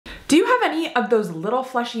Do you have any of those little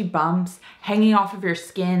fleshy bumps hanging off of your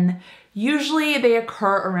skin? Usually they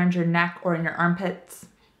occur around your neck or in your armpits.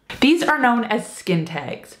 These are known as skin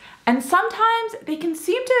tags, and sometimes they can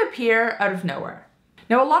seem to appear out of nowhere.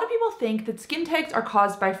 Now, a lot of people think that skin tags are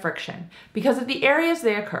caused by friction because of the areas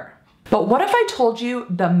they occur. But what if I told you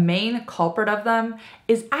the main culprit of them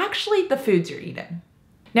is actually the foods you're eating?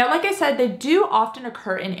 Now, like I said, they do often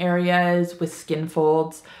occur in areas with skin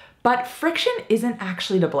folds, but friction isn't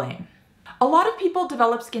actually to blame. A lot of people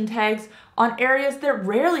develop skin tags on areas that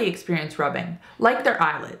rarely experience rubbing, like their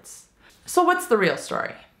eyelids. So what's the real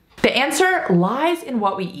story? The answer lies in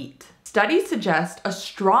what we eat. Studies suggest a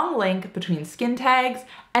strong link between skin tags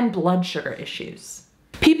and blood sugar issues.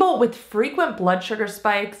 People with frequent blood sugar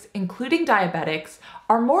spikes, including diabetics,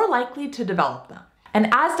 are more likely to develop them.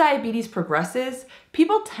 And as diabetes progresses,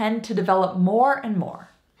 people tend to develop more and more.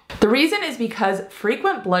 The reason is because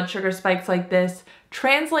frequent blood sugar spikes like this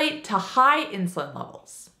translate to high insulin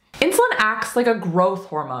levels. Insulin acts like a growth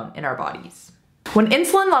hormone in our bodies. When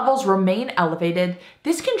insulin levels remain elevated,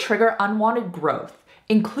 this can trigger unwanted growth,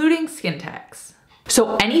 including skin tags.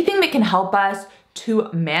 So anything that can help us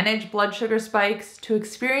to manage blood sugar spikes, to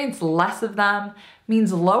experience less of them,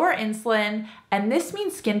 means lower insulin, and this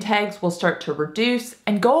means skin tags will start to reduce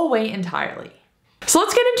and go away entirely. So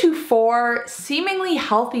let's get into 4 seemingly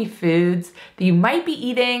healthy foods that you might be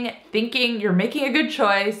eating thinking you're making a good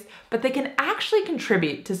choice, but they can actually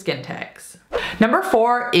contribute to skin tags. Number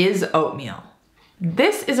 4 is oatmeal.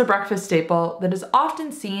 This is a breakfast staple that is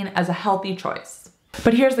often seen as a healthy choice.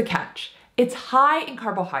 But here's the catch. It's high in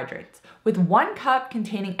carbohydrates, with 1 cup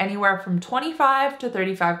containing anywhere from 25 to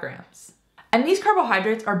 35 grams. And these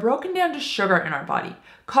carbohydrates are broken down to sugar in our body,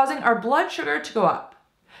 causing our blood sugar to go up.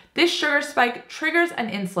 This sugar spike triggers an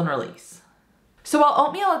insulin release. So while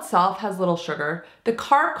oatmeal itself has little sugar, the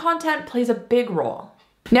carb content plays a big role.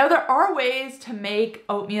 Now, there are ways to make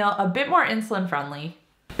oatmeal a bit more insulin friendly.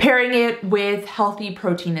 Pairing it with healthy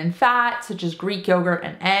protein and fat, such as Greek yogurt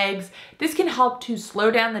and eggs, this can help to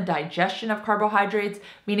slow down the digestion of carbohydrates,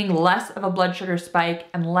 meaning less of a blood sugar spike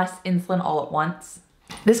and less insulin all at once.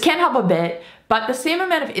 This can help a bit, but the same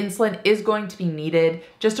amount of insulin is going to be needed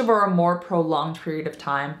just over a more prolonged period of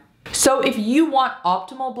time. So if you want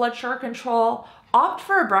optimal blood sugar control, opt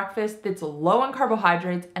for a breakfast that's low in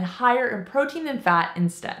carbohydrates and higher in protein and fat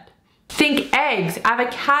instead. Think eggs,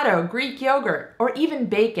 avocado, Greek yogurt, or even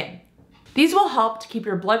bacon. These will help to keep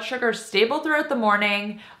your blood sugar stable throughout the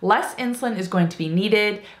morning. Less insulin is going to be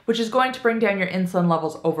needed, which is going to bring down your insulin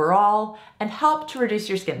levels overall and help to reduce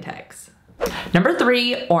your skin tags. Number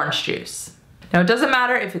 3, orange juice. Now, it doesn't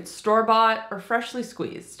matter if it's store-bought or freshly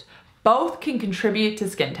squeezed. Both can contribute to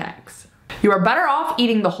skin tags. You are better off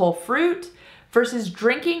eating the whole fruit versus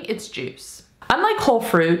drinking its juice. Unlike whole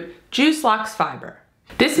fruit, juice lacks fiber.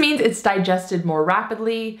 This means it's digested more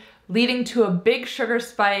rapidly, leading to a big sugar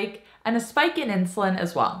spike and a spike in insulin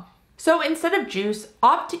as well. So instead of juice,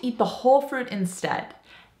 opt to eat the whole fruit instead.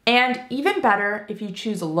 And even better if you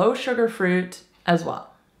choose a low sugar fruit as well.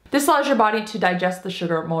 This allows your body to digest the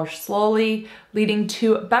sugar more slowly, leading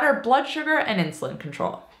to better blood sugar and insulin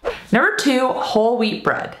control. Number 2, whole wheat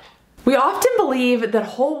bread. We often believe that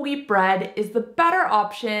whole wheat bread is the better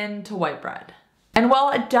option to white bread. And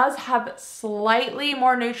while it does have slightly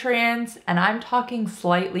more nutrients, and I'm talking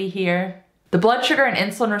slightly here, the blood sugar and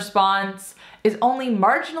insulin response is only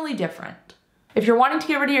marginally different. If you're wanting to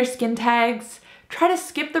get rid of your skin tags, try to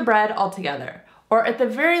skip the bread altogether, or at the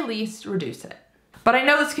very least, reduce it. But I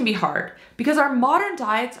know this can be hard because our modern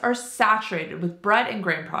diets are saturated with bread and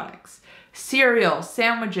grain products. Cereal,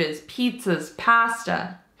 sandwiches, pizzas,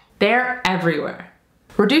 pasta, they're everywhere.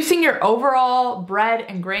 Reducing your overall bread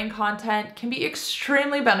and grain content can be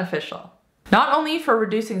extremely beneficial, not only for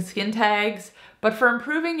reducing skin tags, but for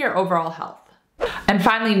improving your overall health. And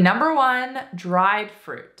finally, number 1, dried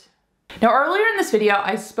fruit. Now, earlier in this video,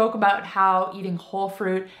 I spoke about how eating whole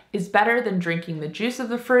fruit is better than drinking the juice of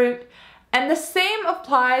the fruit, and the same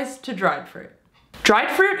applies to dried fruit.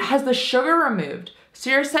 Dried fruit has the sugar removed, so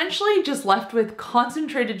you're essentially just left with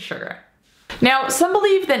concentrated sugar. Now, some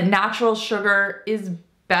believe that natural sugar is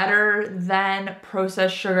better than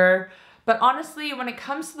processed sugar, but honestly, when it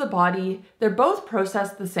comes to the body, they're both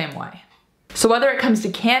processed the same way. So whether it comes to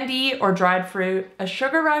candy or dried fruit, a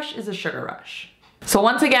sugar rush is a sugar rush. So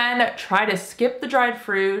once again, try to skip the dried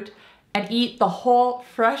fruit and eat the whole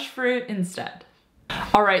fresh fruit instead.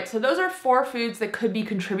 All right, so those are 4 foods that could be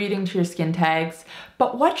contributing to your skin tags,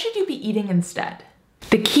 but what should you be eating instead?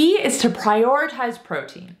 The key is to prioritize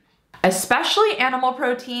protein, especially animal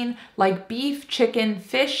protein like beef, chicken,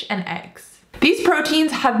 fish, and eggs. These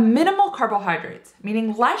proteins have minimal carbohydrates,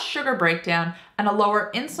 meaning less sugar breakdown and a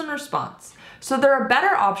lower insulin response, so they're a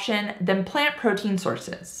better option than plant protein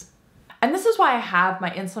sources. And this is why I have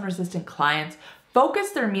my insulin-resistant clients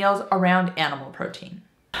focus their meals around animal protein.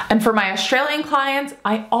 And for my Australian clients,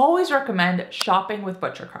 I always recommend shopping with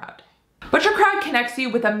ButcherCrowd. ButcherCrowd connects you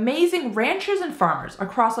with amazing ranchers and farmers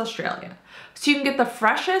across Australia, so you can get the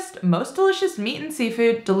freshest, most delicious meat and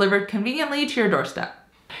seafood delivered conveniently to your doorstep.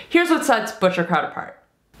 Here's what sets ButcherCrowd apart.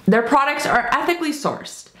 Their products are ethically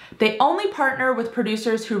sourced. They only partner with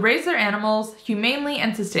producers who raise their animals humanely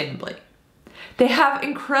and sustainably. They have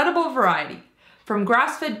incredible variety, from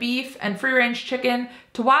grass-fed beef and free-range chicken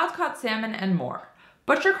to wild-caught salmon and more.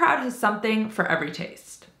 ButcherCrowd has something for every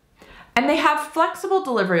taste. And they have flexible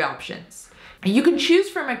delivery options. You can choose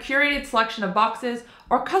from a curated selection of boxes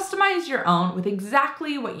or customize your own with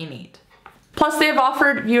exactly what you need. Plus, they have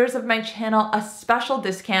offered viewers of my channel a special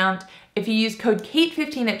discount. If you use code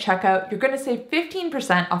KAIT15 at checkout, you're going to save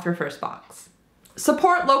 15% off your first box.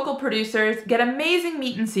 Support local producers, get amazing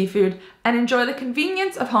meat and seafood, and enjoy the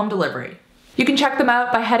convenience of home delivery. You can check them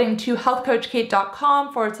out by heading to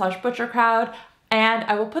healthcoachkait.com/ButcherCrowd, and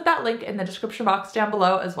I will put that link in the description box down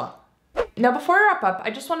below as well. Now, before I wrap up,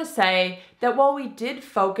 I just want to say that while we did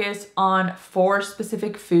focus on 4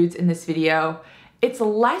 specific foods in this video, it's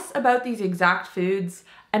less about these exact foods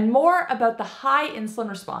and more about the high insulin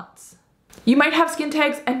response. You might have skin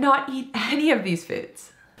tags and not eat any of these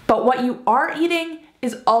foods, but what you are eating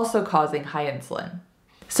is also causing high insulin.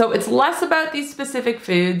 So it's less about these specific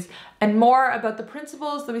foods and more about the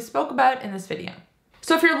principles that we spoke about in this video.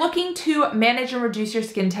 So if you're looking to manage and reduce your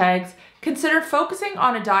skin tags, consider focusing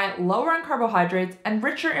on a diet lower in carbohydrates and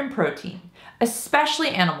richer in protein, especially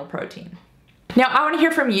animal protein. Now, I want to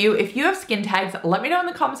hear from you. If you have skin tags, let me know in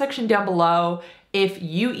the comment section down below. If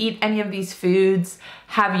you eat any of these foods,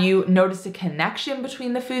 have you noticed a connection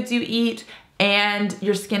between the foods you eat and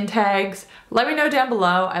your skin tags? Let me know down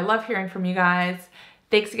below. I love hearing from you guys.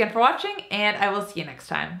 Thanks again for watching, and I will see you next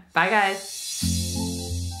time. Bye, guys.